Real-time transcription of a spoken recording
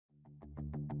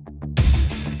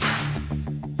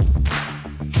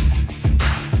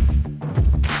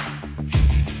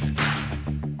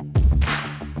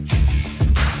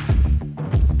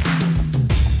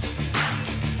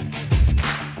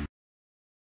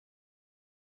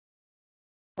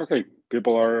Okay,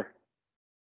 people are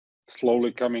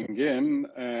slowly coming in,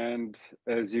 and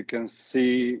as you can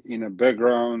see in the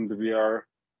background, we are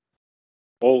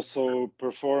also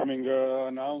performing an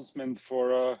announcement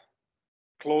for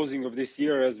closing of this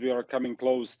year, as we are coming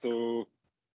close to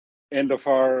end of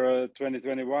our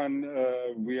 2021.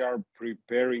 We are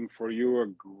preparing for you a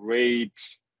great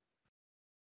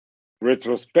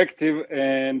retrospective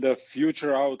and a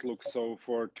future outlook. So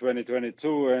for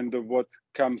 2022 and what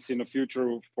comes in the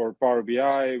future for Power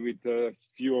BI, with a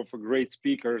few of great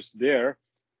speakers there.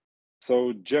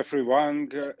 So Jeffrey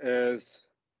Wang, as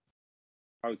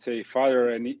I would say, father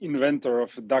and inventor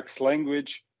of DAX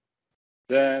language.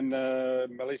 Then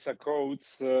Melissa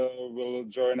Coates will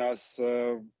join us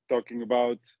talking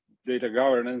about data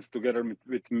governance together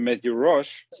with Matthew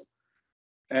Roche.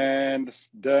 And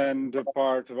then the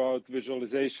part about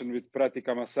visualization with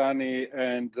Pratika Masani,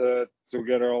 and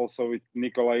together also with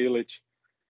Nikola Ilic.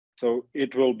 So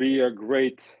it will be a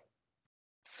great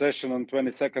session on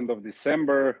 22nd of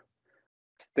December.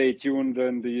 Stay tuned,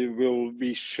 and we will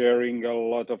be sharing a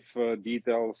lot of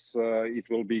details. It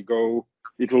will be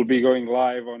going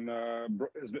live on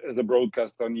as a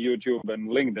broadcast on YouTube and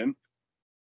LinkedIn.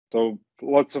 So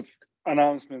lots of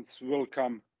announcements will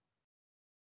come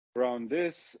around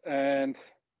this. And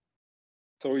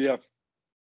so yeah,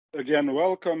 again,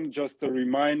 welcome. Just a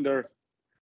reminder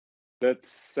that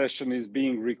session is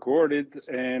being recorded,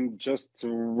 and just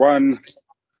one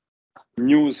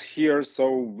news here.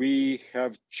 So we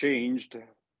have changed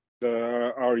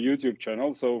our YouTube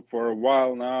channel. So for a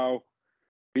while now,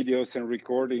 videos and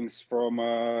recordings from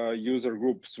user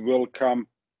groups will come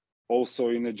also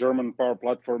in the German Power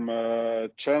Platform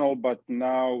channel, but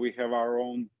now we have our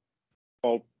own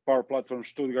Power Platform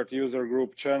Stuttgart user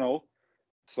group channel.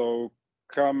 So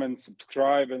come and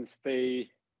subscribe and stay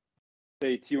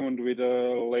tuned with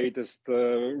the latest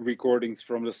recordings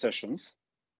from the sessions.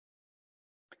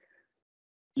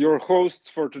 Your hosts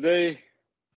for today,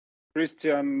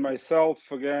 Christian,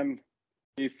 myself. Again,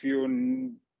 if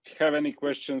you have any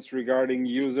questions regarding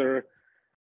user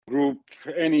group,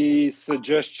 any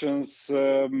suggestions,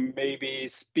 maybe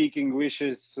speaking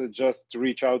wishes, just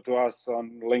reach out to us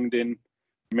on LinkedIn,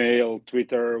 mail,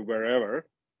 Twitter, wherever.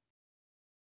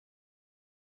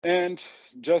 And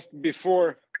just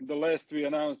before the last we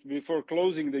announced, before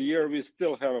closing the year, we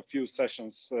still have a few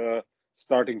sessions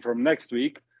starting from next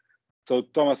week. So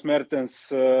Thomas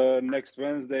Mertens next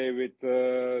Wednesday with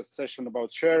a session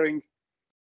about sharing.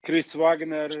 Chris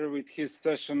Wagner with his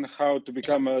session, How to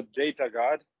Become a Data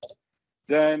God.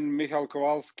 Then Michael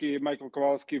Kowalski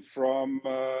from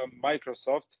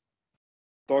Microsoft,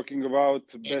 talking about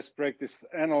best practice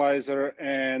analyzer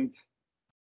and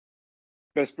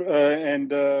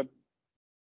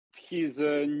his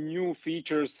new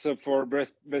features for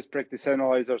best practice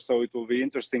analyzer. So it will be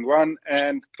interesting one.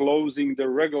 And closing the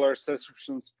regular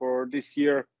sessions for this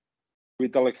year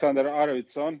with Alexander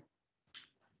Arvidsson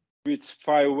with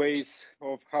 5 ways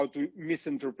of how to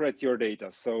misinterpret your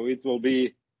data. So it will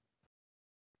be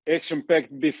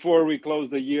action-packed before we close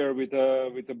the year with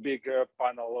a big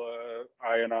panel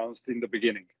I announced in the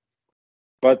beginning.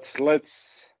 But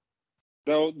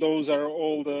those are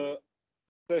all the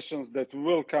sessions that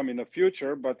will come in the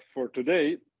future. But for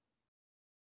today,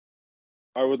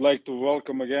 I would like to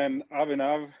welcome again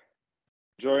Abhinav,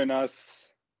 join us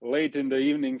late in the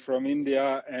evening from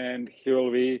India, and he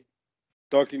will be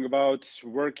talking about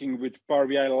working with Power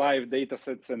BI live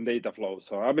datasets and data flow.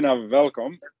 So Abhinav,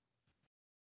 welcome.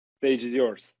 Stage is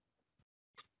yours.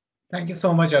 Thank you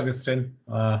so much, Augustin.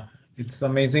 It's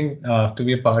amazing to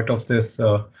be a part of this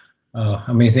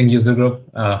amazing user group.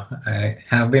 I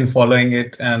have been following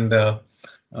it, and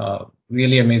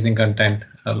really amazing content,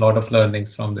 a lot of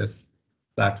learnings from this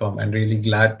platform, and really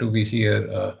glad to be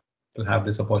here to have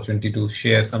this opportunity to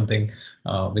share something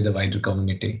with the wider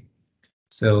community.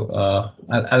 So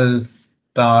I'll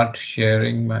start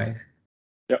sharing my.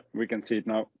 Yeah, we can see it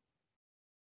now.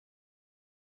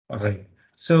 All right.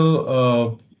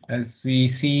 So as we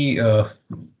see,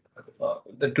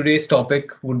 today's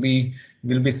topic will be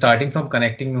starting from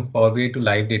connecting Power BI to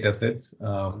live datasets.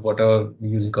 What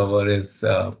we'll cover is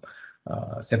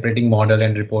separating model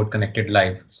and report connected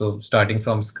live. So starting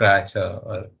from scratch,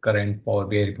 a current Power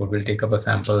BI report, we'll take up a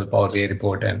sample Power BI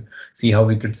report and see how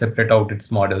we could separate out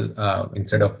its model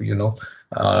instead of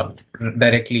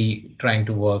directly trying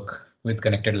to work with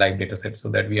connected live datasets, so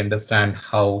that we understand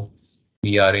how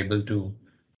we are able to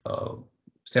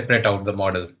separate out the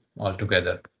model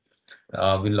altogether.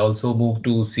 We'll also move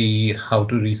to see how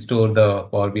to restore the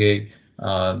Power BI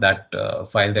that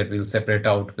file that we'll separate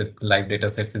out with live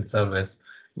datasets in service,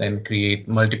 then create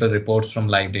multiple reports from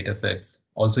live datasets,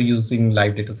 also using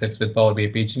live datasets with Power BI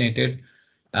Paginated,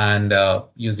 and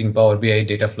using Power BI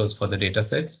Dataflows for the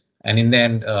datasets. And in the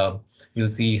end, you'll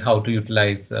see how to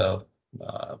utilize Power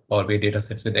BI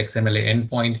datasets with XMLA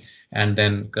endpoint and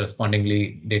then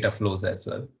correspondingly data flows as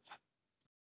well.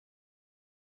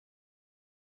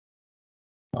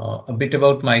 A bit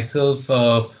about myself.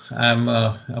 I'm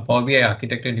a Power BI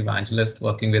architect and evangelist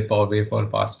working with Power BI for the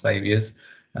past 5 years,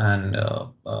 and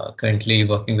currently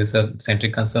working with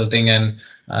Centric Consulting. And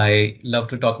I love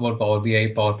to talk about Power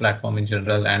BI, Power Platform in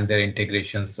general, and their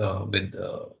integrations with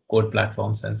code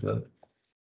platforms as well.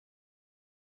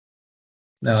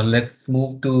 Now let's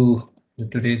move to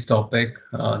today's topic.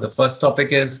 The first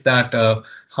topic is that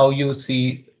how you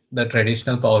see the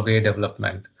traditional Power BI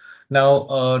development.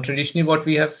 Now, traditionally, what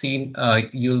we have seen,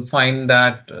 you'll find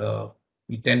that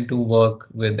we tend to work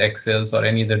with Excels or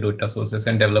any other data sources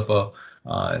and develop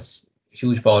a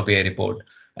huge Power BI report.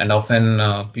 And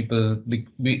often people,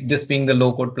 this being the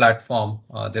low code platform,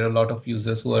 there are a lot of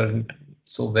users who aren't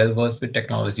so well versed with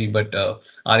technology, but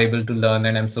are able to learn.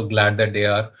 And I'm so glad that they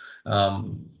are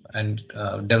and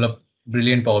develop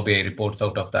brilliant Power BI reports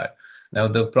out of that. Now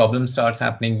the problem starts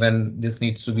happening when this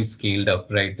needs to be scaled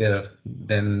up, right?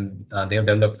 Then they have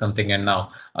developed something, and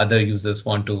now other users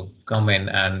want to come in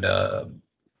and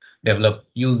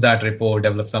use that report,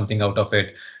 develop something out of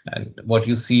it. And what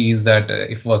you see is that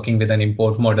if working with an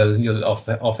import model, you'll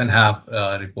often have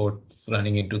reports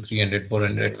running into 300,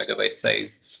 400 megabyte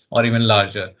size, or even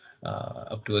larger,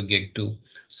 up to a gig too.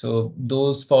 So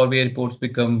those Power BI reports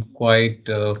become quite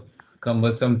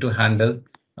cumbersome to handle.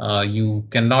 You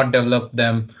cannot develop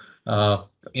them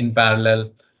in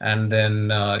parallel, and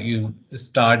then you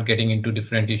start getting into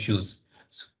different issues.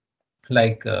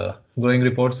 Like growing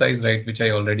report size, right, which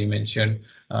I already mentioned.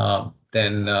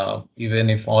 Then even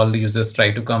if all users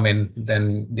try to come in,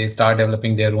 then they start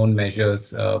developing their own measures,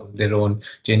 their own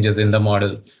changes in the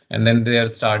model, and then they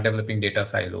start developing data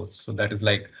silos. So that is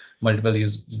like multiple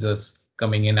users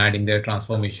coming in, adding their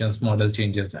transformations, model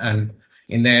changes, and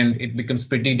in the end, it becomes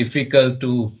pretty difficult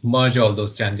to merge all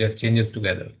those changes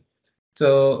together.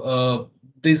 So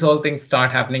these all things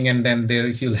start happening, and then there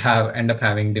you'll end up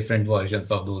having different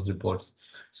versions of those reports.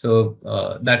 So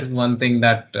that is one thing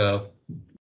that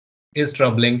is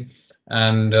troubling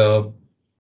and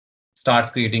starts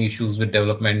creating issues with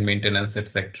development, maintenance,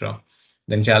 etc.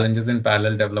 Then challenges in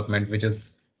parallel development, which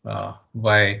is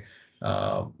why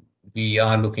we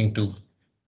are looking to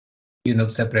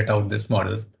separate out these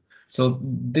models. So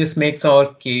this makes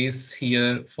our case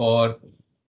here for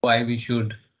why we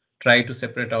should try to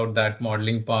separate out that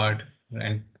modeling part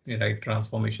and right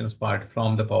transformations part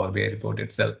from the Power BI report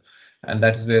itself. And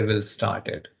that's where we'll start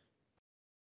it.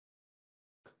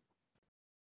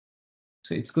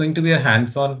 So it's going to be a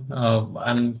hands-on,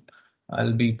 and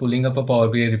I'll be pulling up a Power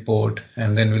BI report,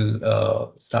 and then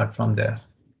we'll start from there.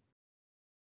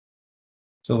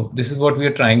 So this is what we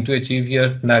are trying to achieve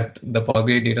here, that the Power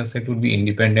BI dataset would be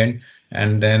independent,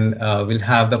 and then we'll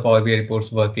have the Power BI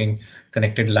reports working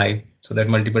connected live so that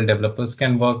multiple developers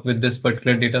can work with this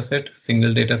particular dataset,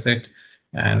 single dataset.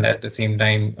 And at the same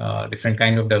time, different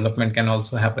kind of development can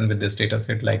also happen with this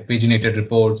dataset, like paginated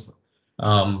reports,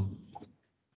 XMLA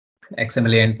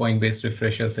endpoint based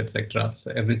refreshers, etc.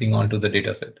 So everything onto the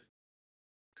dataset.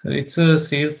 So it's a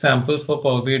sales sample for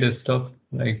Power BI desktop.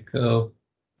 Like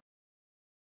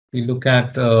we look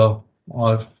at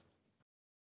our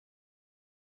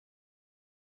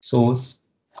source.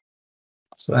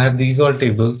 So I have these all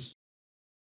tables,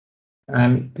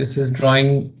 and this is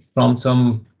drawing from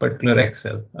some particular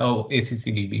Excel,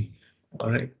 ACCDB.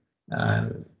 All right.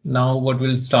 And now what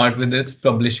we'll start with is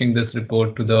publishing this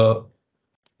report to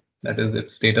that is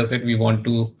its dataset. We want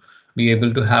to be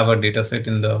able to have a dataset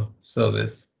in the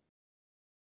service.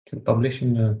 To publish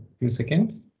in a few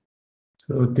seconds.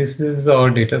 So this is our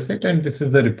dataset, and this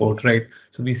is the report, right?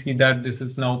 So we see that this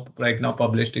is right now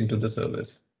published into the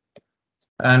service.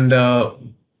 And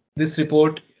this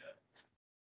report,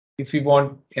 if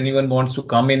anyone wants to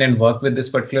come in and work with this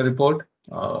particular report,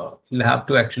 you'll have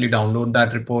to actually download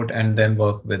that report and then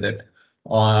work with it.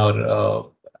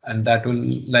 And that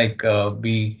will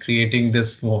be creating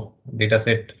this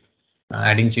dataset,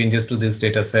 adding changes to this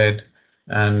dataset.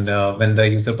 And when the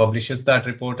user publishes that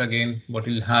report again, what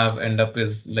you'll end up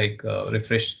is like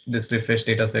refresh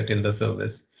dataset in the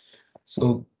service.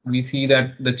 So we see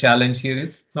that the challenge here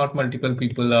is not multiple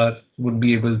people would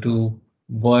be able to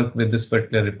work with this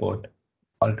particular report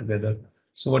altogether.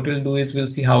 So what we'll do is we'll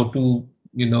see how to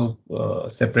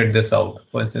separate this out.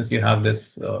 For instance, you have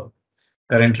this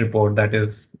current report that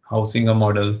is housing a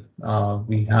model.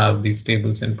 We have these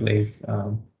tables in place.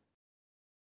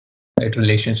 right,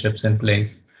 relationships in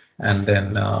place, and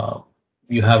then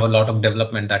you have a lot of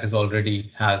development that is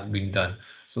already has been done.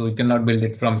 So you cannot build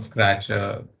it from scratch,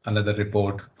 another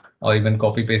report, or even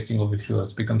copy pasting of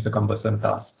visuals becomes a cumbersome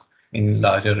task in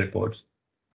larger reports.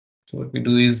 So what we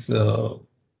do is go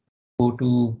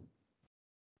to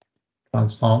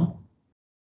transform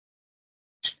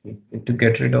to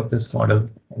get rid of this model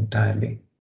entirely.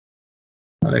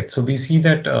 All right, so we see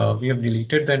that we have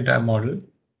deleted the entire model.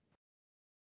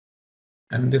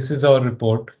 And this is our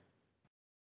report.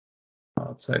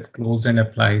 So it closed and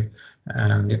applied,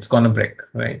 and it's gonna break,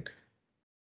 right?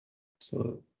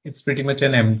 So it's pretty much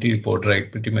an empty report,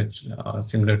 right? Pretty much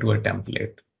similar to a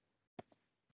template.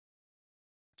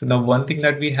 So now one thing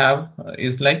that we have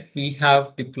is like we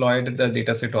have deployed the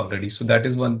dataset already. So that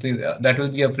is one thing that will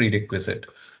be a prerequisite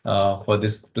for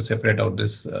this to separate out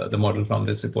this the model from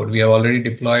this report. We have already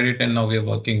deployed it, and now we are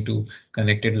working to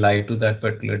connect it live to that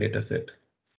particular dataset.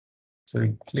 So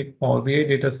we click Power BI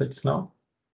datasets now.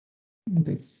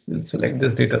 This will select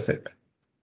this dataset,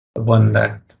 the one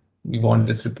that we want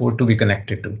this report to be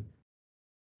connected to.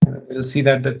 We'll see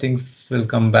that the things will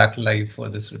come back live for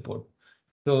this report.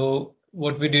 So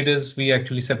what we did is we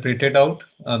actually separated out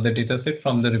the dataset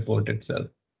from the report itself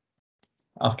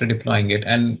after deploying it,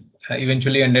 and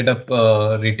eventually ended up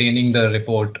retaining the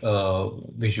report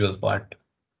visual part.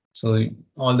 So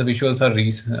all the visuals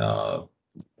are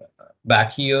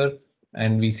back here,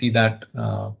 and we see that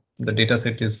the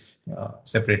dataset is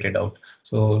separated out.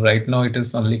 So right now it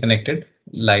is only connected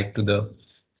live to the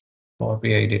Power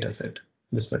BI dataset,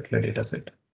 this particular dataset.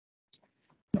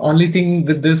 Only thing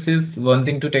with this is one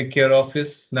thing to take care of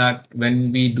is that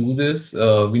when we do this,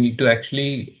 we need to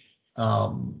actually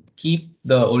keep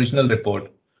the original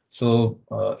report. So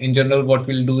in general, what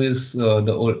we'll do is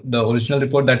the original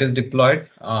report that is deployed,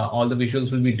 all the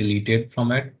visuals will be deleted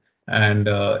from it, and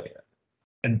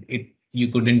you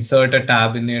could insert a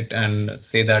tab in it and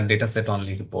say that dataset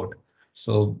only report.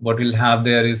 So what we'll have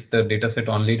there is the dataset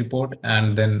only report,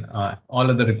 and then all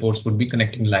of the reports would be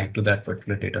connecting live to that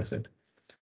particular dataset.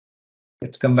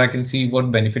 Let's come back and see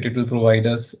what benefit it will provide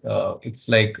us. It's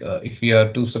like if we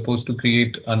are supposed to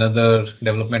create another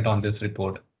development on this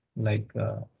report, like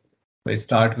I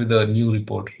start with a new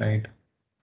report, right?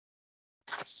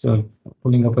 So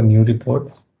pulling up a new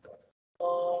report,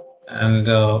 and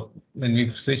when we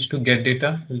switch to get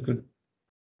data, we could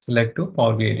select to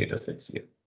Power BI datasets here.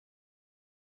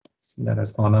 So that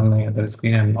has gone on my other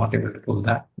screen. I'm not able to pull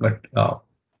that, but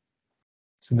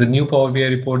so the new Power BI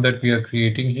report that we are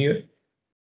creating here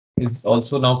is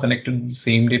also now connected to the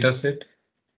same data set,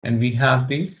 and we have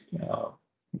these.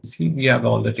 You see, we have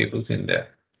all the tables in there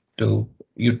to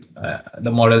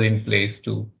the model in place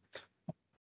to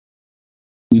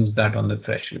use that on the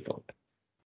fresh report.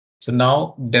 So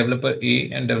now developer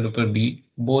A and developer B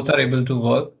both are able to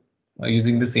work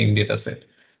using the same data set.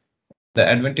 The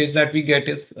advantage that we get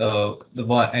is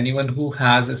anyone who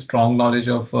has a strong knowledge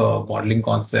of modeling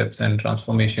concepts and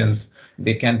transformations,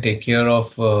 they can take care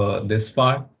of this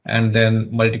part, and then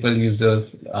multiple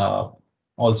users,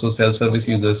 also self-service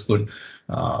users, could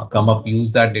come up,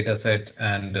 use that data set,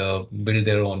 and build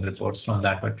their own reports from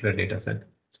that particular data set.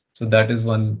 So that is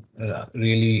one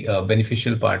really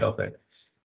beneficial part of it.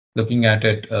 Looking at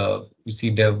it, you see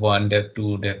Dev 1, Dev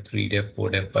 2, Dev 3, Dev 4,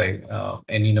 Dev 5,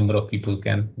 any number of people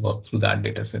can work through that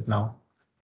dataset now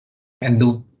and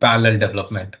do parallel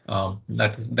development.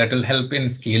 That will help in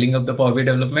scaling up the Power BI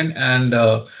development and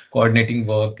coordinating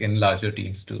work in larger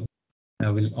teams too.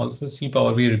 Now we'll also see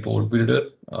Power BI Report Builder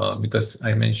because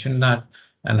I mentioned that,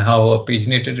 and how a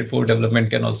paginated report development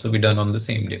can also be done on the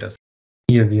same dataset.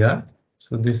 Here we are.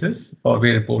 So this is Power BI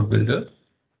Report Builder.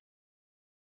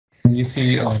 You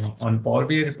see on Power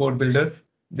BI Report Builder,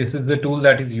 this is the tool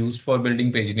that is used for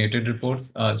building paginated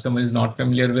reports. If someone is not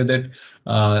familiar with it,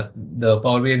 the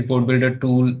Power BI Report Builder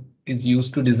tool is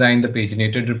used to design the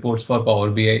paginated reports for Power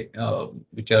BI,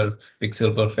 which are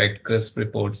pixel perfect, crisp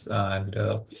reports, and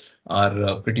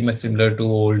are pretty much similar to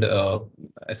old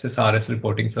SSRS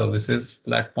reporting services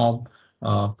platform.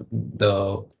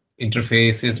 The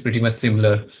interface is pretty much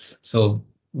similar. So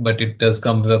but it does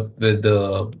come up with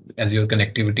the Azure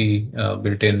connectivity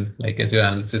built in, like Azure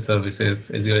Analysis Services,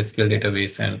 Azure SQL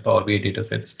Database, and Power BI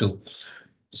datasets too.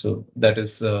 So that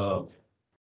is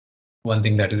one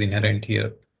thing that is inherent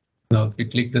here. Now, if we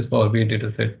click this Power BI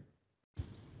dataset,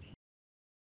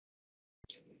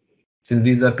 since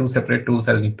these are two separate tools,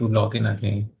 I'll need to log in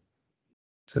again.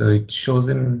 So it shows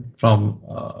in from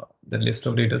the list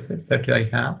of datasets that I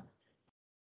have.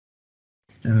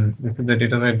 And this is the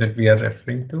dataset that we are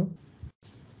referring to.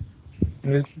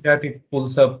 And we'll see that it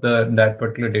pulls up that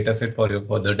particular data set for your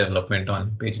further development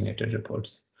on paginated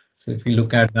reports. So if we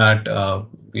look at that,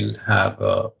 we'll have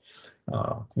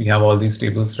we have all these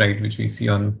tables, right, which we see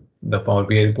on the Power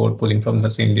BI report pulling from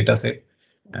the same data set.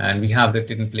 And we have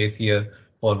that in place here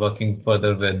for working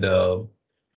further with the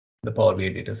Power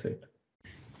BI dataset.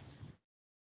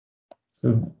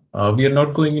 So we are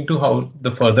not going into how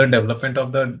the further development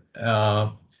of the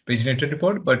paginated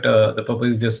report, but the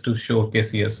purpose is just to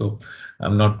showcase here. So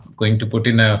I'm not going to put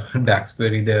in a DAX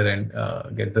query there and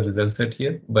get the result set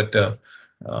here, but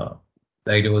the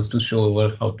idea was to show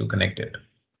over how to connect it.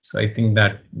 So I think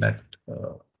that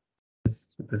is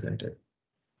represented.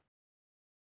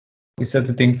 These are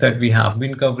the things that we have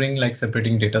been covering, like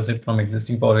separating dataset from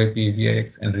existing Power BI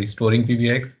pbix and restoring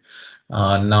pbix.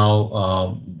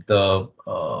 Now the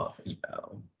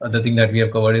other thing that we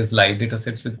have covered is live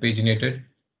datasets with paginated.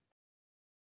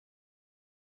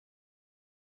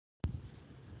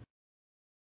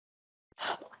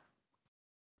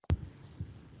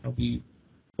 We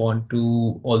want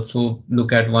to also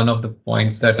look at one of the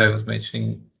points that I was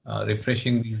mentioning,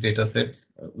 refreshing these datasets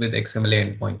with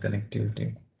XMLA endpoint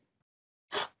connectivity.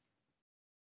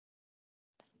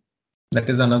 That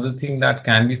is another thing that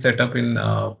can be set up in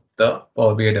the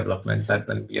Power BI development, that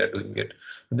when we are doing it.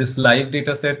 This live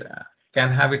data set can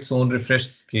have its own refresh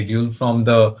schedule from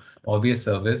the Power BI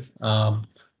service.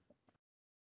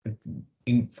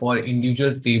 For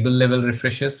individual table level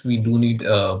refreshes, we do need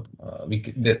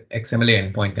the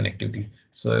XMLA endpoint connectivity.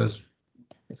 So I was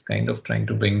kind of trying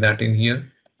to bring that in here.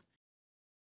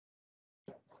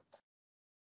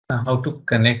 How to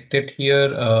connect it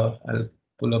here, I'll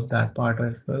pull up that part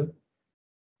as well.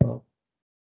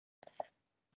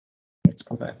 Let's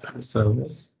go back to the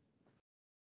service.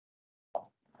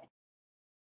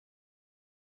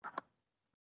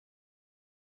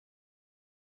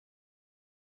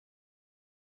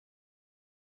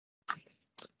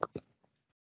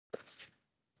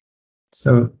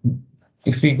 So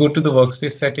if we go to the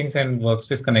workspace settings and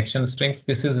workspace connection strings,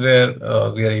 this is where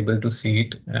we are able to see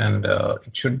it, and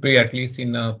it should be at least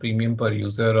in a premium per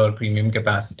user or premium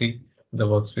capacity, the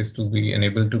workspace to be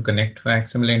enabled to connect via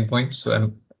XML endpoint. So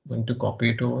I'm going to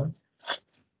copy it over.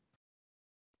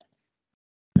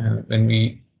 And when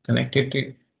we connect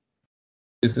it,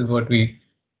 this is what we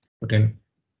put in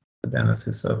with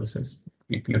analysis services,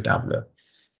 PPO tabular.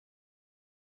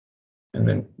 And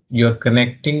when you're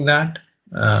connecting that,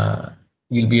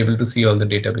 you'll be able to see all the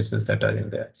databases that are in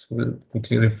there. So we'll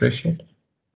quickly refresh it.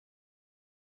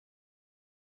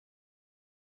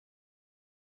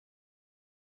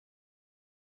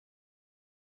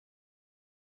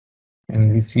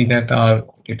 And we see that our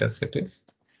data set is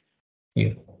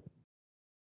here.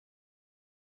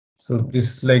 So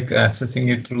this is like assessing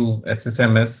it through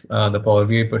SSMS, the Power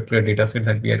BI particular data set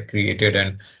that we had created,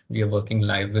 and we are working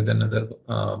live with another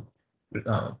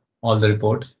all the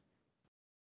reports.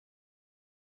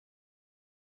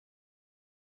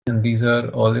 And these are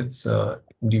all its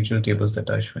individual tables that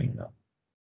are showing now.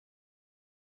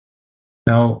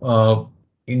 Now,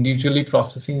 individually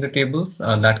processing the tables,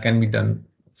 that can be done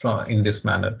in this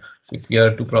manner. So if we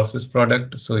are to process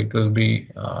product, so it will be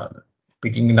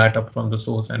picking that up from the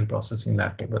source and processing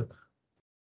that table.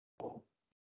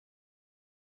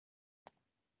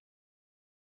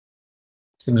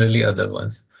 Similarly, other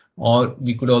ones, or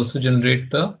we could also generate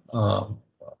the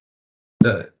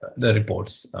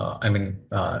reports.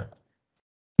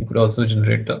 You could also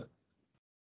generate the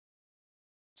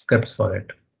scripts for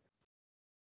it.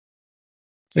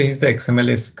 So here's the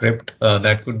XMLA script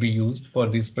that could be used for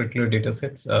these particular data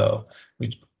sets,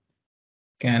 which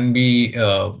can be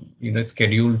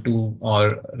scheduled to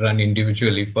or run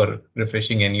individually for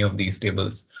refreshing any of these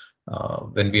tables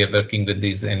when we are working with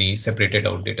these any separated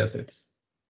out data sets.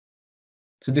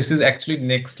 So this is actually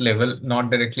next level,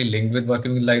 not directly linked with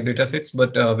working with live data sets,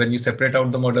 but when you separate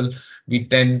out the model, we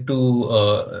tend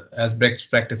to, as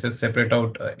best practices, separate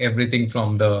out everything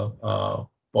from the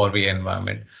Power BI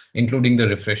environment, including the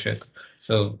refreshes.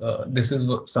 So this is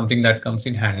something that comes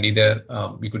in handy there.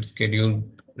 We could schedule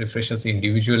refreshes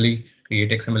individually,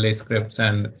 create XMLA scripts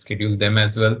and schedule them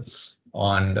as well,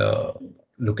 and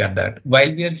look at that.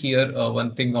 While we are here,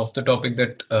 one thing off the topic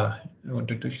that I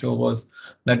wanted to show was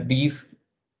that this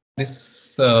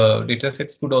data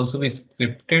sets could also be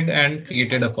scripted and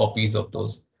created a copies of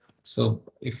those. So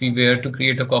if we were to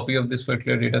create a copy of this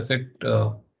particular data set,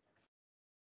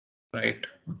 right,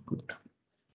 good.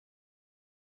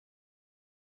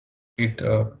 Create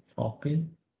a copy.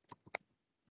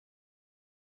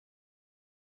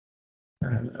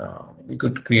 And we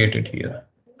could create it here.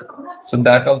 So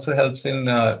that also helps in,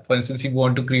 for instance, you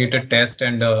want to create a test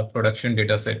and a production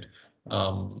data set,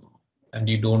 and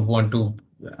you don't want to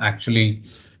actually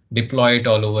deploy it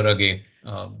all over again.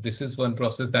 This is one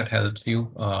process that helps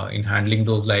you in handling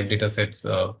those live data sets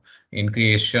in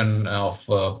creation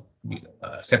of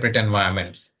separate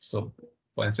environments. So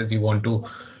for instance, you want to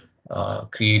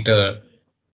create a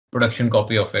production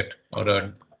copy of it or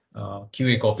a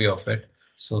QA copy of it.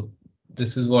 So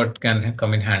this is what can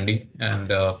come in handy,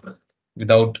 and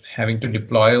without having to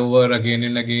deploy over again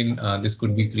and again, this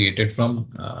could be created from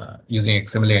using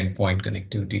XMLA endpoint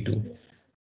connectivity too.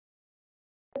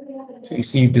 So you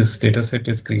see this data set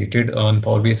is created on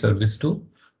Power BI Service 2,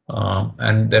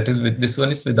 and that is with this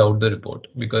one is without the report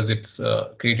because it's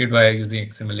created via using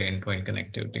XMLA endpoint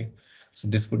connectivity. So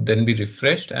this would then be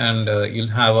refreshed, and you'll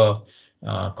have a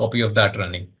copy of that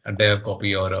running, a dev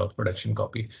copy or a production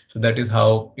copy. So that is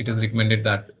how it is recommended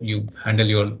that you handle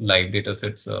your live data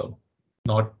sets,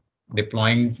 not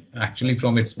deploying actually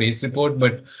from its base report,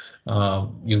 but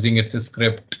using its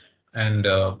script and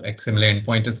XMLA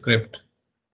endpoint script,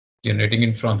 generating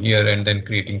it from here and then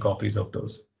creating copies of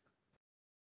those.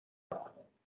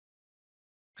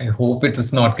 I hope it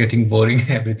is not getting boring.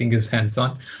 Everything is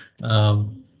hands-on.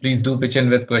 Please do pitch in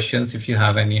with questions if you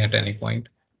have any at any point.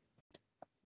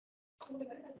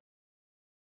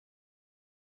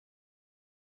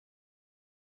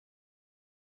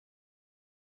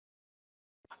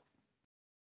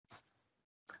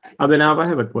 Abhinav, I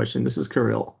have a question. This is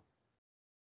Kirill.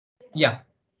 Yeah.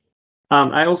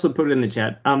 I also put it in the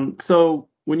chat. So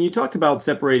when you talked about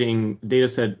separating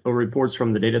dataset or reports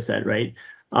from the dataset, right?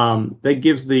 That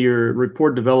gives your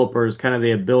report developers kind of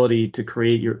the ability to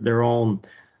create their own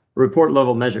report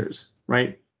level measures,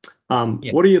 right?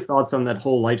 Yeah. What are your thoughts on that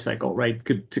whole life cycle, right?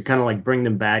 To kind of like bring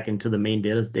them back into the main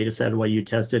data set while you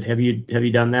test it. Have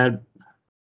you done that?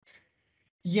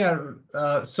 Yeah.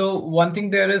 So one thing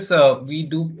there is we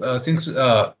do since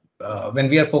when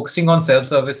we are focusing on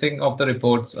self-servicing of the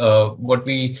reports, what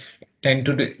we tend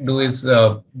to do is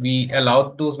we allow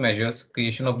those measures,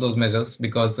 creation of those measures,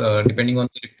 because depending on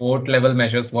the report level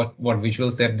measures, what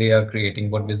visuals that they are creating,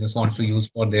 what business wants to use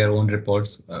for their own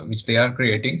reports, which they are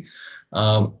creating,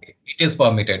 it is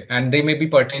permitted, and they may be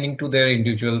pertaining to their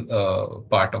individual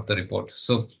part of the report.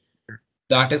 So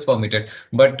that is permitted,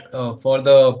 but for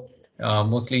the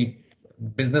mostly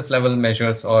business level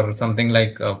measures or something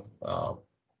like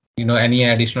any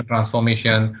additional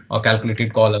transformation or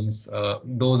calculated columns,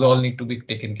 those all need to be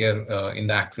taken care in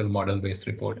the actual model based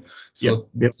report. So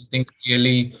yep. I think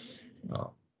really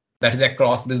that is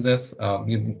across business.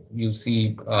 You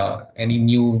see any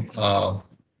new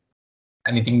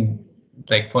anything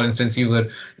like, for instance, you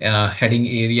were heading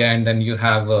area and then you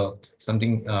have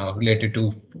something related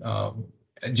to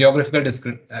geographical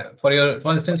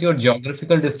for instance, your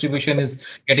geographical distribution is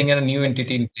getting a new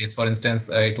entity in place. For instance,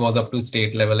 it was up to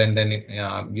state level, and then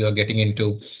you are getting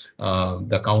into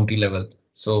the county level.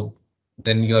 So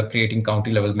then you are creating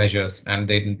county level measures, and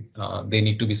then they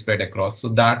need to be spread across. So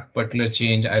that particular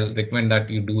change, I'll recommend that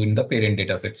you do in the parent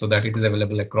data set so that it is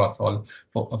available across all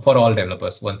for all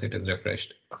developers once it is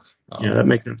refreshed. Yeah, that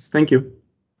makes sense. Thank you.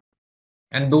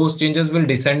 And those changes will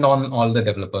descend on all the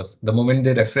developers. The moment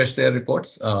they refresh their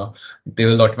reports, they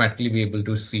will automatically be able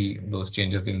to see those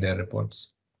changes in their reports.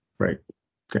 Right.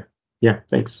 Okay. Yeah,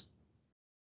 thanks.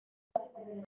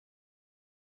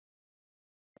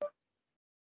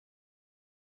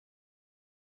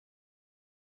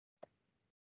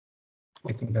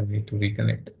 I think I need to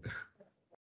reconnect.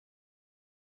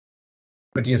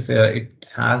 But yes, it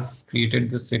has created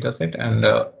this data set, and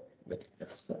I'm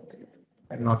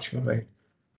not sure why.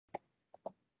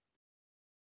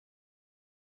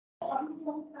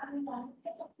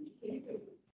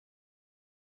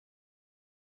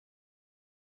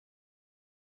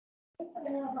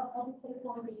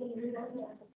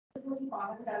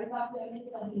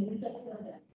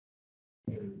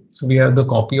 So we have the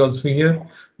copy also here,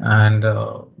 and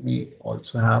we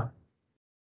also have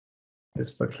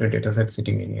this particular data set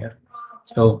sitting in here.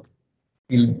 So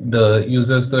the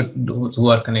users, those who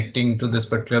are connecting to this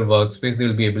particular workspace,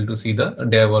 they'll be able to see the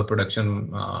dev or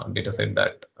production data set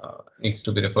that needs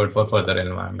to be referred for further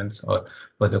environments or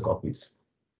further copies.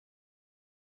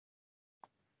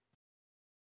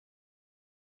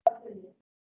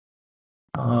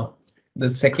 The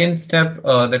second step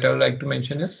that I would like to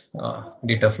mention is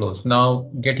data flows. Now,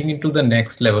 getting into the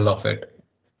next level of it.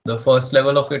 The first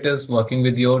level of it is working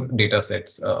with your data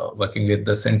sets, working with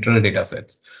the central data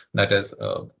sets. That is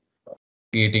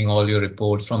creating all your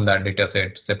reports from that data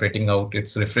set, separating out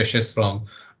its refreshes from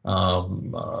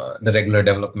the regular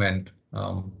development,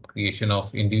 creation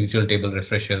of individual table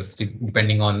refreshes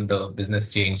depending on the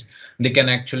business change. They can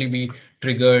actually be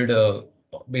triggered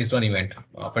based on event.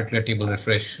 A particular table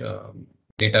refresh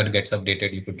data gets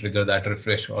updated, you could trigger that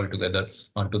refresh altogether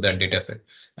onto that data set,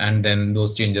 and then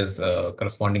those changes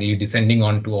correspondingly descending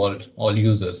onto all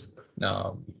users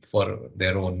for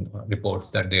their own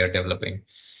reports that they are developing.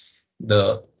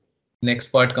 The next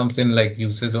part comes in like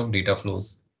usage of data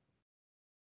flows.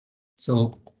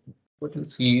 So what you'll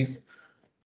see is,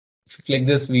 if you click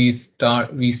this, we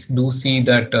do see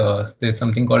that there's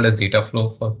something called as data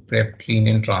flow for prep, clean,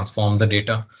 and transform the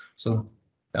data. So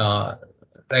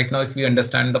right now, if we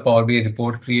understand the Power BI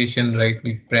report creation, right,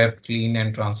 we prep, clean,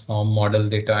 and transform model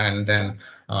data, and then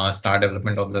start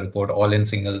development of the report all in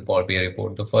single Power BI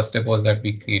report. The first step was that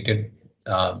we created,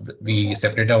 we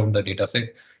separated out the data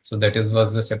set. So that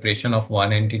was the separation of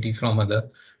one entity from other.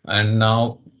 And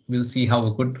now we'll see how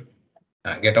we could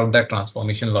get out that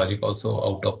transformation logic also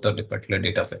out of the particular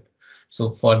data set. So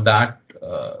for that,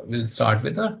 we'll start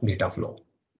with a data flow.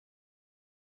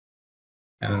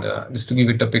 And just to give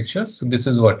it a picture, so this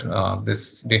is what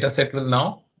this data set will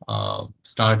now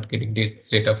start getting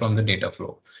data from the data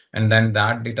flow. And then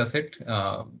that data set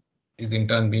is in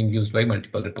turn being used by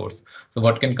multiple reports. So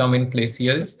what can come in place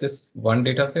here is this one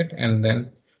data set, and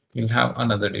then you'll have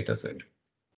another data set.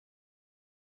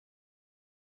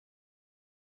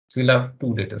 So we'll have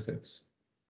two data sets.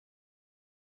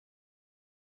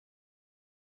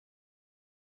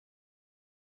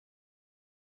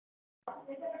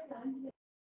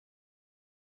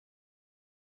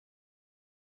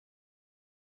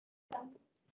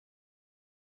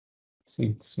 See,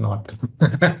 it's not.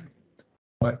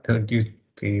 What don't you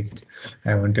paste?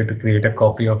 I wanted to create a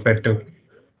copy of it too.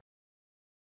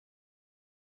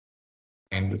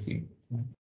 And the scene.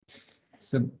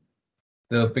 So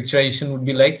the picturization would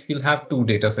be like you'll have two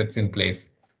data sets in place.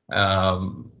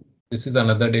 This is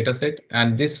another data set,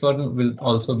 and this one will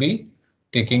also be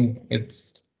taking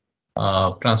its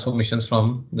transformations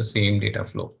from the same data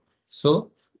flow.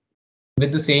 So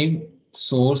with the same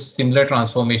source, similar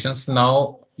transformations,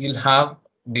 now you'll have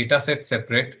data set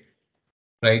separate,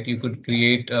 right? You could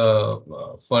create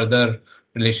further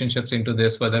relationships into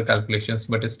this, further calculations,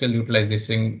 but it's still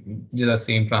utilizing the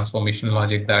same transformation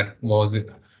logic that was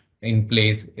in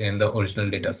place in the original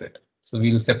data set. So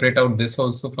we'll separate out this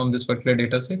also from this particular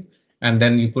data set, and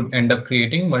then you could end up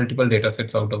creating multiple data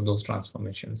sets out of those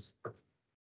transformations.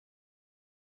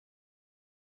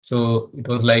 So it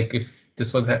was like if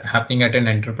this was happening at an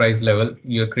enterprise level,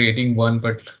 you're creating one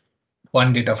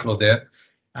data flow there.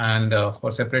 And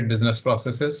for separate business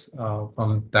processes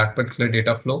from that particular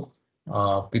data flow,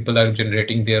 people are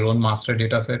generating their own master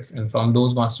data sets. And from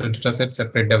those master data sets,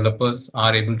 separate developers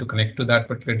are able to connect to that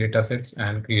particular data sets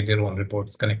and create their own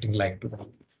reports connecting live to them.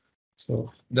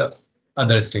 So the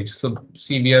other stage. So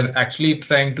see, we are actually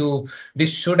trying to,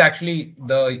 this should actually,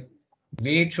 the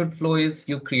way it should flow is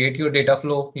you create your data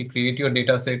flow, you create your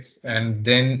data sets, and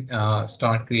then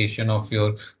start creation of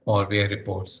your Power BI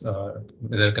reports,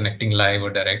 whether connecting live or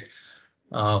direct.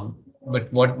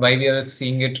 But why we are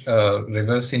seeing it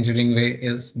reverse engineering way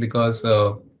is because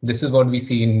this is what we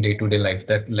see in day-to-day life,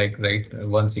 that like, right,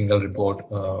 one single report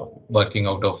working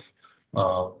out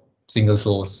of single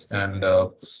source and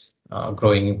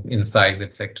growing in size,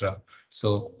 etc.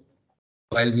 So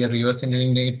while we are reverse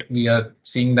engineering it, we are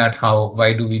seeing that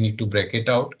why do we need to break it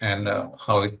out and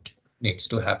how it needs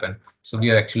to happen. So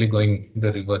we are actually going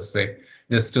the reverse way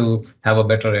just to have a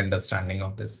better understanding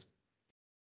of this.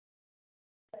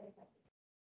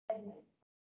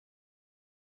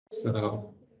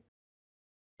 So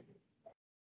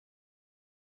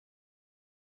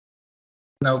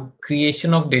now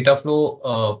creation of data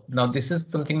flow. Now this is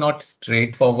something not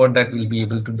straightforward that we'll be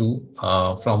able to do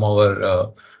from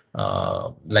our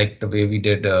like the way we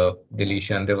did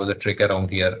deletion. There was a trick around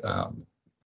here.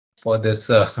 For this,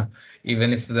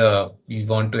 even if you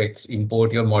want to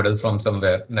import your model from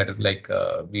somewhere, that is like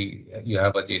you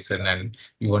have a JSON and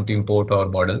you want to import our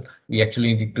model, we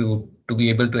actually need to be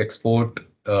able to export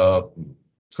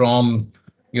from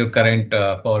your current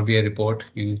Power BI report.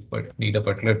 You need a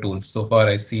particular tool. So far,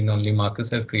 I've seen only Marcus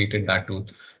has created that tool.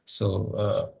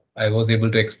 So I was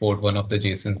able to export one of the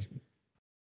JSONs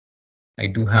I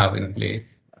do have in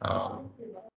place.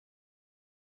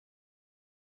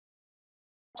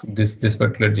 This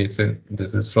particular JSON,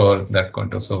 this is for that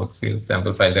contour source sales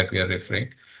sample file that we are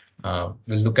referring.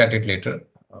 We'll look at it later.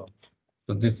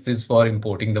 So this is for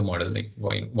importing the model, like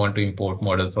we want to import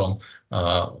model from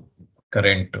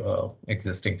current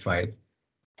existing file.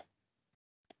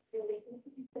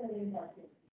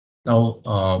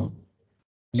 Now,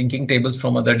 linking tables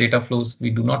from other data flows. We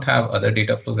do not have other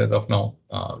data flows as of now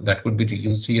that could be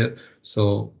reused here.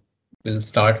 So we'll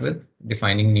start with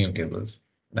defining new tables.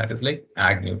 That is like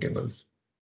add new tables.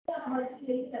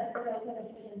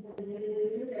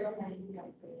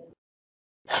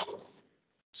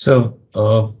 So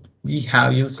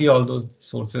you'll see all those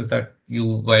sources that you,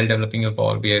 while developing your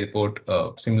Power BI report,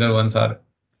 similar ones are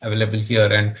available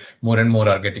here, and more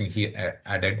are getting here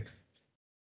added.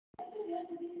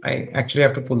 I actually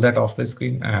have to pull that off the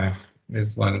screen.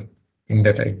 There's one thing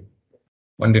that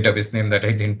one database name that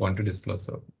I didn't want to disclose,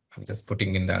 so I'm just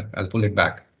putting in that. I'll pull it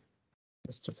back.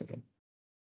 Just a second.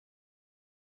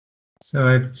 So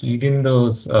I've keyed in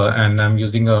those, and I'm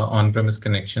using a on-premise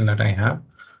connection that I have.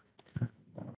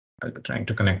 I'll be trying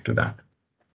to connect to that.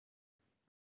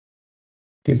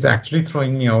 It's actually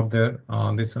throwing me out there.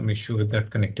 There's some issue with that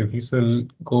connectivity. So I'll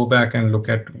go back and look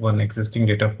at one existing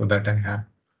data flow that I have.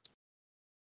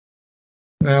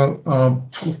 Now,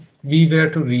 if we were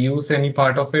to reuse any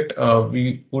part of it,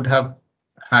 we would have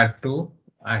had to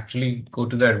actually go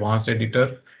to the advanced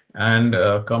editor and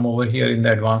come over here in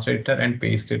the advanced editor and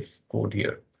paste its code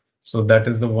here. So that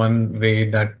is the one way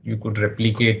that you could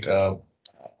replicate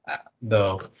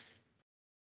the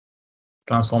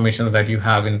transformations that you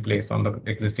have in place on the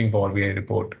existing Power BI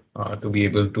report to be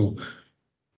able to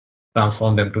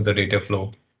transform them to the data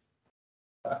flow.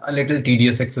 A little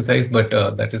tedious exercise, but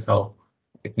that is how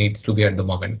it needs to be at the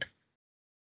moment.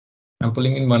 I'm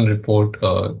pulling in one report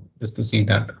just to see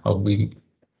that how we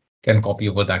can copy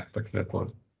over that particular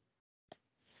code.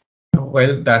 Now,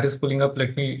 while that is pulling up,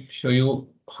 let me show you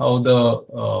how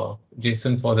the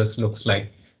JSON for this looks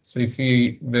like. So if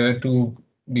we were to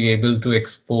be able to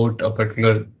export a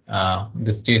particular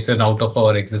this JSON out of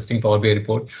our existing Power BI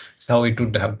report, that's how it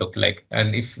would have looked like.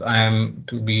 And if I am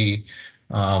to be,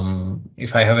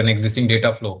 if I have an existing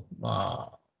data flow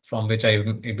from which I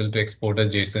am able to export a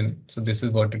JSON, so this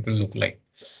is what it will look like.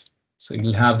 So it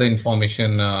will have the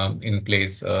information in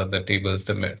place, the tables,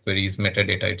 the queries,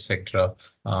 metadata, etc.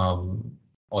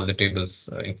 All the tables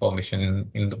information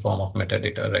in the form of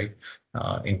metadata,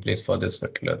 right, in place for this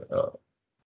particular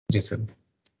JSON.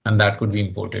 And that could be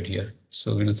imported here.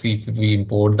 So we'll see if we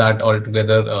import that all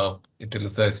together, it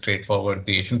is a straightforward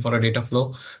creation for a data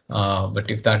flow. But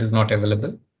if that is not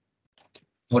available,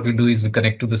 what we do is we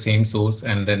connect to the same source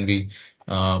and then we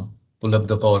pull up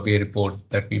the Power BI report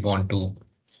that we want to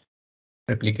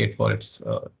replicate for its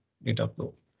data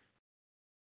flow.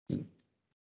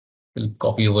 We'll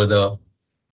copy over the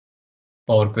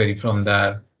Power Query from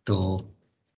there to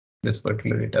this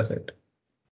particular data set.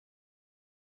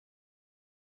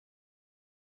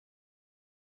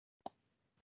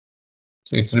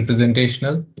 So it's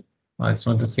representational. It's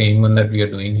not the same one that we are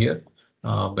doing here,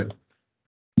 but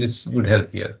this would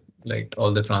help here. Like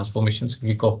all the transformations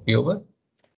we copy over,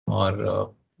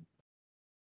 or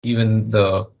even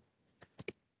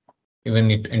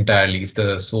it entirely. If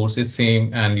the source is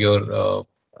same and your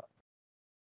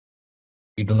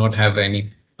you do not have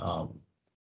any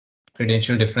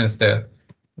credential difference there,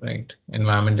 right?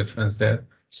 Environment difference there.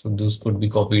 So those could be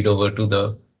copied over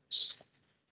to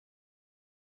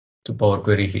Power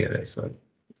Query here as well.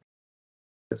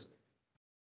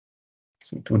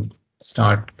 So it would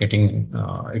start getting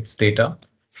its data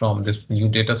from this new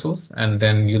data source, and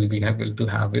then you'll be able to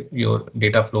have your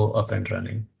data flow up and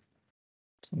running.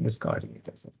 So discarding it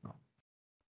as of now.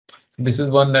 So this is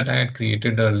one that I had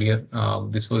created earlier.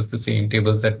 This was the same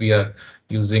tables that we are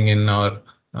using in our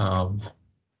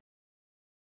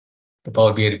the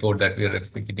Power BI report that we are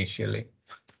reviewing initially.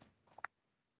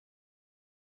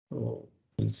 So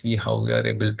we'll see how we are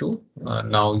able to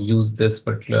now use this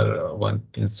particular one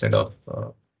instead of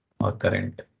our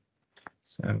current.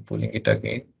 So I'm pulling it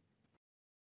again.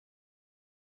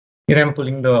 Here I'm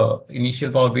pulling the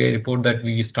initial Power BI report that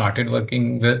we started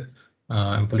working with.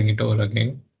 I'm pulling it over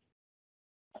again.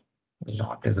 A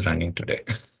lot is running today.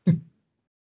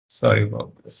 Sorry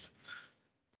about this.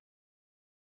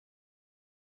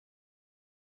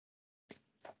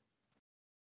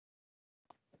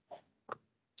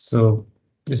 So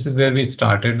this is where we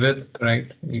started with,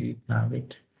 right? We have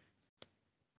it.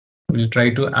 We'll try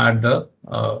to add the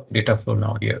data flow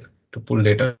now here to pull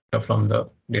data from the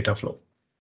data flow.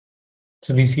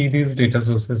 So we see these data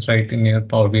sources right in your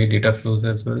Power BI data flows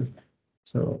as well.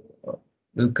 So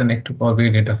we'll connect to Power BI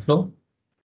data flow.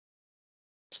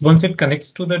 So once it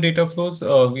connects to the data flows,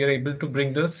 we are able to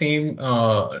bring the same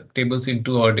tables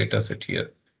into our data set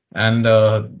here. And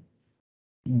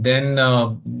then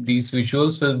these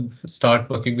visuals will start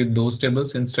working with those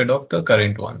tables instead of the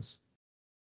current ones.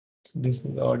 So this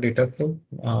is our data flow,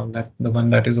 that the one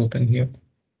that is open here.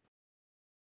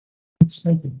 It's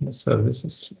like the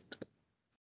services.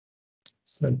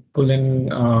 So pull in,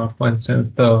 for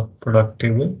instance, the product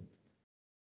table.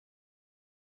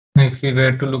 If we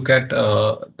were to look at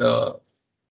the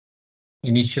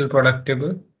initial product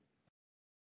table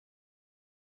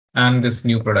and this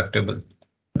new product table,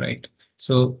 right?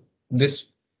 So this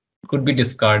could be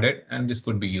discarded and this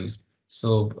could be used.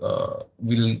 So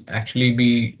we'll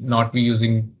actually not be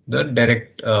using the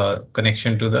direct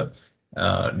connection to the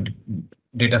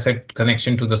dataset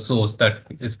connection to the source that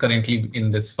is currently in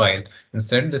this file.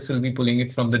 Instead, this will be pulling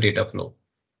it from the data flow.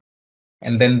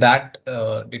 And then that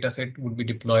dataset would be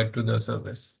deployed to the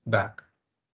service back.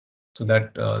 So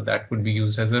that that would be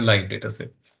used as a live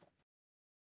dataset.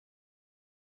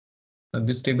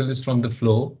 This table is from the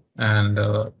flow, and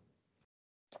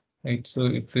right. So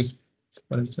if this,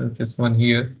 for instance, this one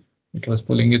here, it was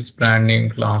pulling its brand name,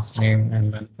 class name,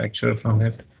 and manufacturer from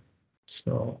it.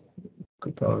 So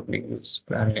could probably use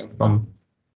brand name from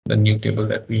the new table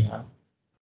that we have.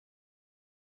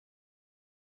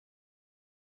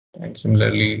 And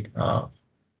similarly,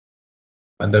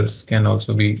 others can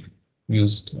also be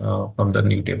used from the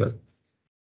new table.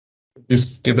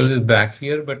 This table is back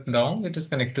here, but now it is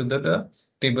connected to the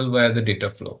table via the data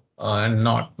flow and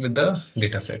not with the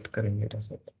dataset, current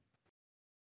dataset.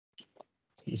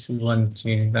 This is one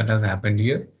change that has happened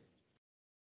here.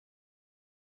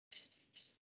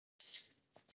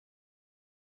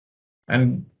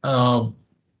 And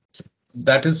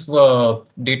that is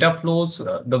data flows.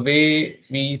 The way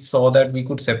we saw that we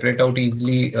could separate out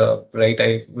easily, right?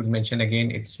 I would mention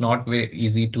again, it's not very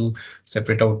easy to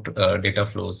separate out data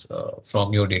flows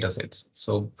from your data sets.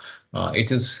 So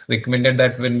it is recommended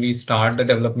that when we start the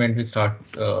development, we start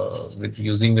with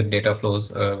using the data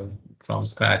flows from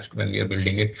scratch when we are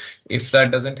building it. If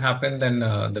that doesn't happen, then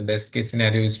the best case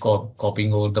scenario is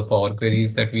copying over the Power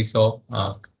queries that we saw.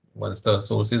 Once the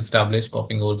source is established,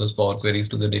 copying over those Power queries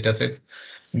to the datasets,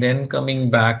 then coming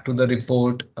back to the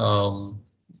report. The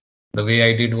way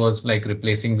I did was like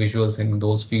replacing visuals in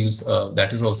those fields.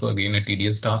 That is also again a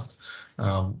tedious task.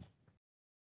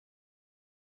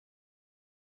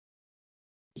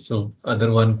 So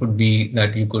other one could be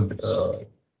that you could,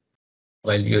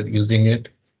 while you're using it,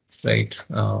 right,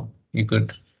 you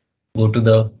could go to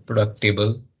the product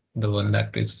table, the one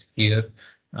that is here,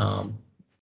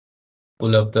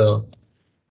 pull up the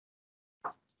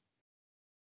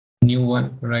new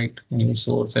one, right, new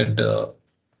source and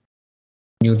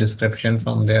new description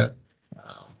from there,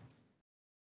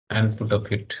 and put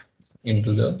up it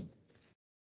into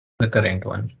the current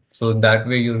one. So that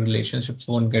way your relationships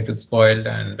won't get spoiled,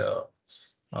 and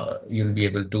you'll be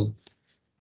able to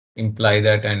imply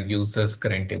that and use those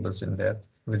current tables in there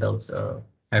without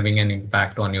having an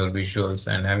impact on your visuals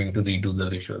and having to redo the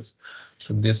visuals.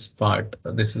 So this part,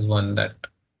 this is one that's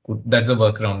a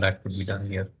workaround that could be done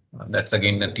here. That's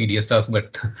again a tedious task,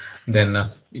 but then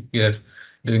if you're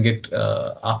doing it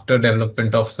after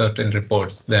development of certain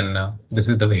reports, then this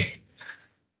is the way.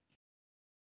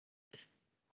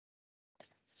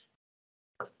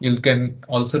 You can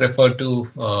also refer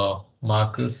to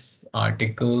Marcus'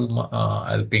 article.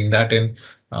 I'll ping that in.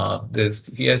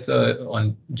 He has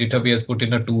on GitHub, he has put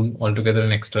in a tool altogether,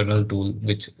 an external tool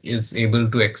which is able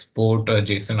to export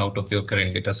JSON out of your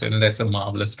current data set, and that's a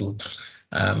marvelous tool.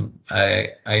 I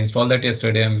installed that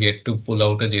yesterday. I'm yet to pull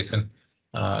out a JSON.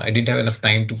 I didn't have enough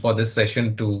time for this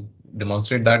session to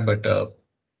demonstrate that, but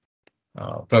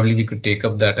probably we could take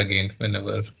up that again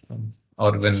whenever.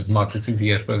 Or when Marcus is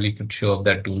here, probably could show up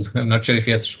that tool. I'm not sure if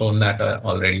he has shown that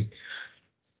already.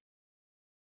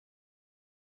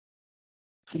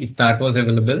 If that was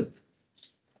available,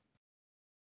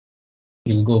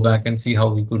 we'll go back and see how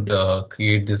we could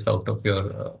create this out of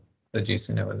your the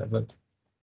JSON available.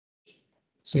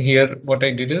 So here, what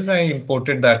I did is I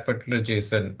imported that particular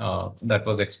JSON that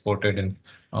was exported in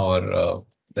our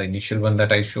the initial one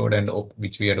that I showed and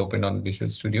which we had opened on Visual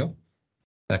Studio.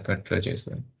 That particular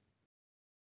JSON.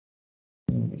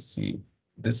 Let me see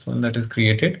this one that is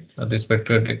created. This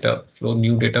particular data flow,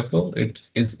 new data flow. It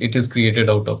is created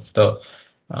out of the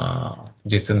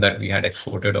JSON that we had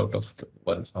exported out of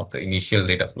one of the initial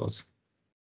data flows.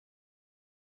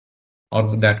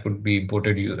 Or that could be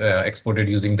imported, exported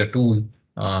using the tool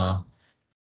to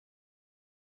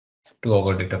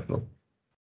our data flow.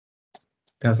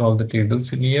 It has all the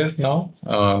tables in here now.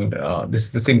 This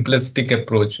is the simplistic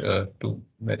approach to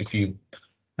where if you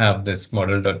have this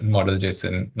model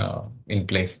JSON in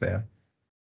place there.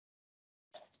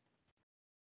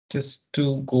 Just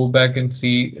to go back and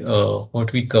see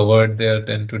what we covered there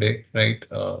then today, right?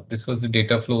 This was the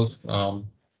data flows,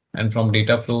 and from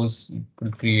data flows, you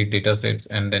could create data sets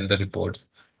and then the reports.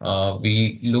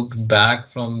 We looked back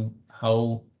from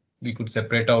how we could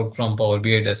separate out from Power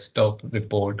BI desktop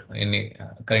report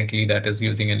currently that is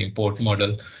using an import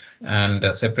model,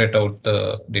 and separate out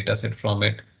the data set from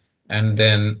it. And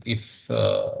then if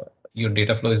your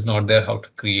data flow is not there, how to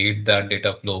create that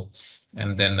data flow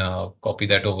and then copy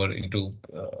that over into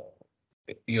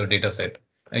your data set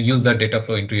and use that data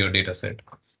flow into your data set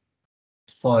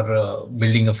for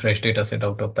building a fresh data set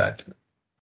out of that.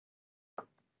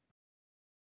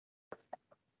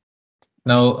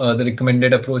 Now, the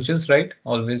recommended approaches, right?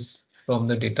 Always from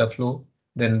the data flow,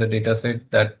 then the data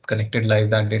set that connected live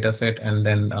that data set, and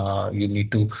then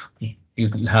you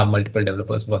have multiple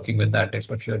developers working with that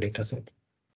particular data set.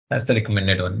 That's the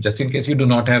recommended one. Just in case you do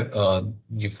not have,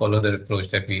 you follow the approach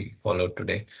that we followed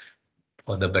today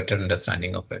for the better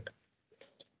understanding of it.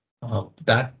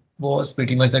 That was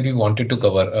pretty much that we wanted to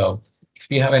cover. If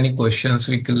you have any questions,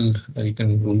 we can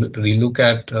relook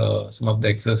at some of the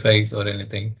exercise or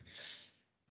anything.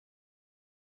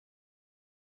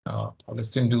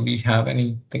 Augustine, do we have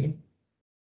anything?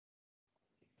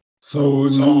 So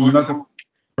not a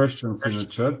questions in the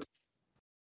chat.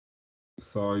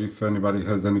 So if anybody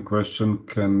has any question,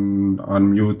 can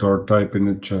unmute or type in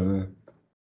the chat.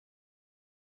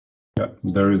 Yeah,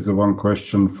 there is one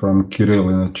question from Kirill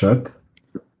in the chat.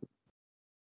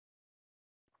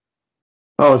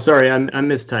 Oh, sorry, I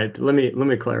mistyped. Let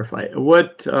me clarify.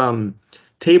 What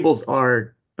tables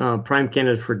are prime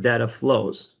candidates for data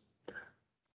flows?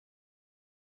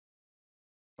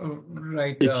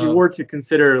 Right. If you were to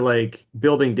consider like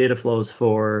building data flows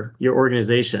for your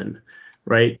organization,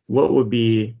 right, what would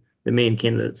be the main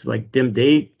candidates? Like dim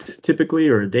date typically,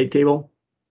 or a date table?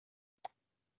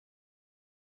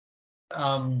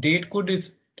 Date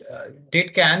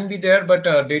can be there, but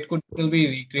date could still be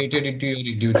recreated into your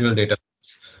individual data.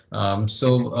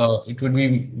 So it would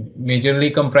be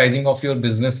majorly comprising of your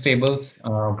business tables,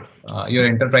 your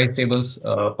enterprise tables.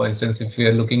 For instance, if we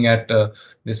are looking at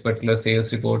this particular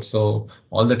sales report, so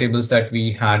all the tables that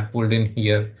we had pulled in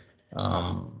here,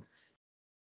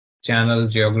 channel,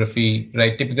 geography,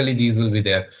 right? Typically these will be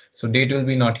there. So date will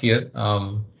be not here.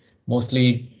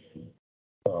 Mostly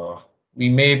we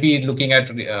may be looking at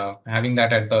having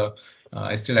that at the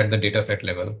still at the data set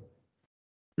level.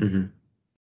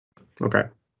 Okay.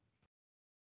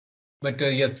 But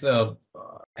yes,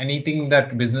 anything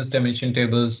that business dimension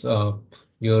tables,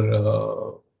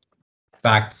 your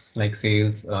facts like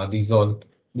sales, these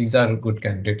are good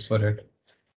candidates for it.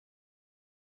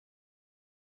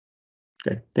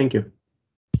 Okay, thank you.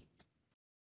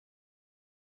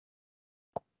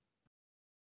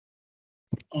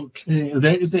 Okay,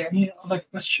 is there any other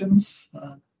questions?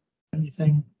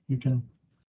 Anything? You can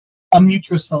unmute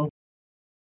yourself.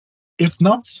 If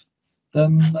not,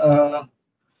 then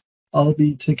I'll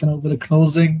be taking over the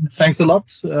closing. Thanks a lot,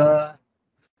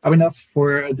 Abhinav,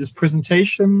 for this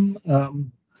presentation.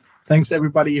 Thanks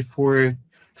everybody for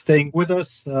staying with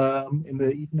us in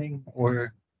the evening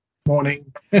or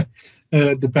morning,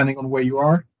 depending on where you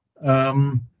are.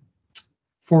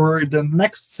 For the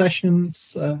next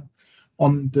sessions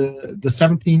on the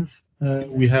 17th,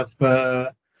 we have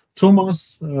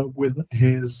Thomas with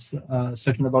his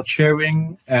session about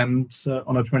sharing, and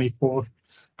on the 24th,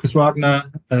 Chris Wagner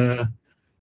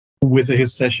with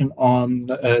his session on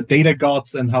data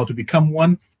gods and how to become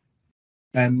one.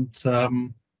 And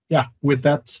yeah, with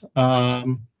that,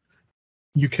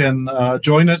 you can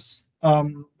join us,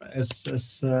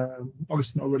 as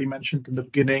Augustine already mentioned in the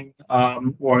beginning,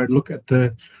 or look at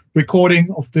the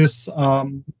recording of this.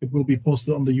 It will be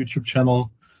posted on the YouTube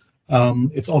channel.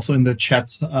 It's also in the chat,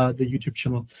 the YouTube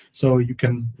channel, so you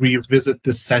can revisit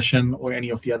this session or any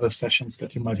of the other sessions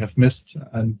that you might have missed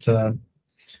and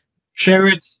share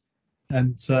it.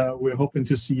 And we're hoping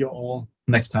to see you all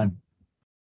next time.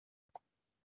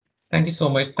 Thank you so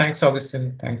much. Thanks,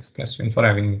 Augustine. Thanks, Christian, for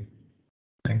having me.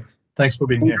 Thanks. Thanks for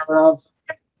being here.